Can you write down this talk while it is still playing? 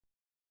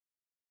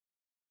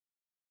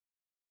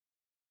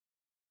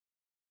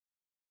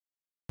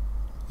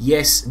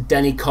Yes,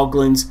 Danny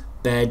Coughlin's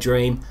Bad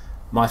Dream,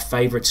 my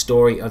favourite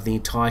story of the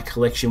entire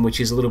collection, which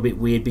is a little bit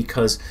weird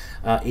because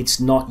it's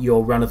not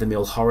your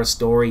run-of-the-mill horror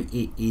story.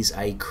 It is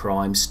a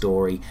crime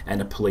story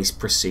and a police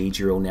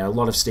procedural. Now, a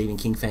lot of Stephen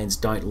King fans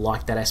don't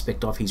like that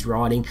aspect of his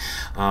writing.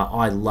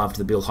 I loved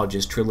the Bill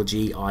Hodges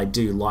trilogy. I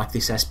do like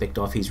this aspect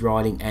of his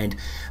writing, and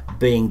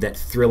being that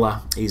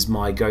thriller is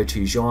my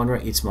go-to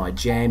genre, it's my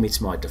jam, it's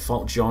my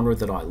default genre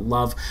that I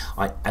love,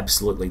 I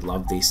absolutely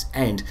love this.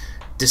 And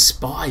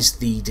despise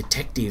the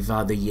detective,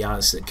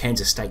 the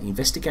Kansas State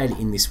investigator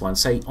in this one.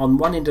 So on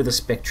one end of the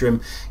spectrum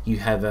you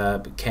have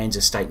a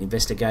Kansas State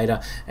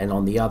investigator, and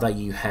on the other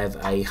you have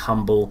a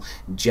humble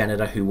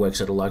janitor who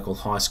works at a local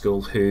high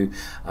school who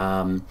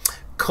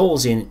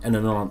calls in an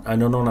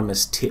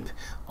anonymous tip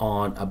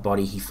on a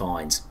body he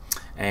finds.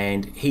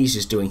 And he's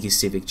just doing his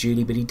civic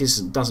duty, but he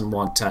doesn't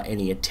want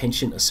any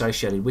attention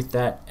associated with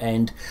that.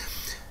 And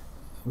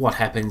what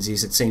happens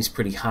is it seems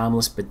pretty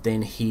harmless, but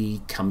then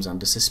he comes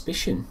under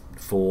suspicion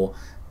for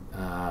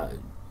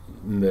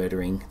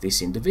murdering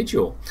this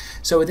individual.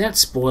 So without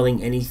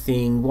spoiling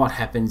anything, what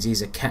happens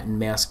is a cat and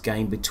mouse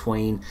game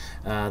between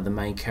the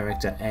main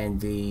character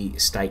and the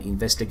state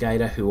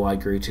investigator, who I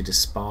grew to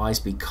despise,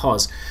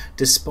 because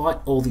despite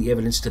all the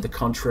evidence to the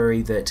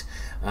contrary that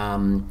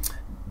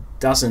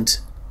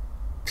doesn't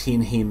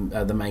pin him,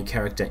 the main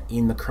character,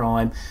 in the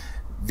crime,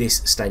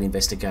 this state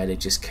investigator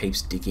just keeps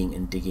digging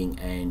and digging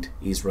and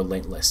is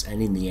relentless.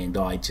 And in the end,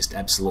 I just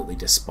absolutely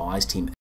despised him.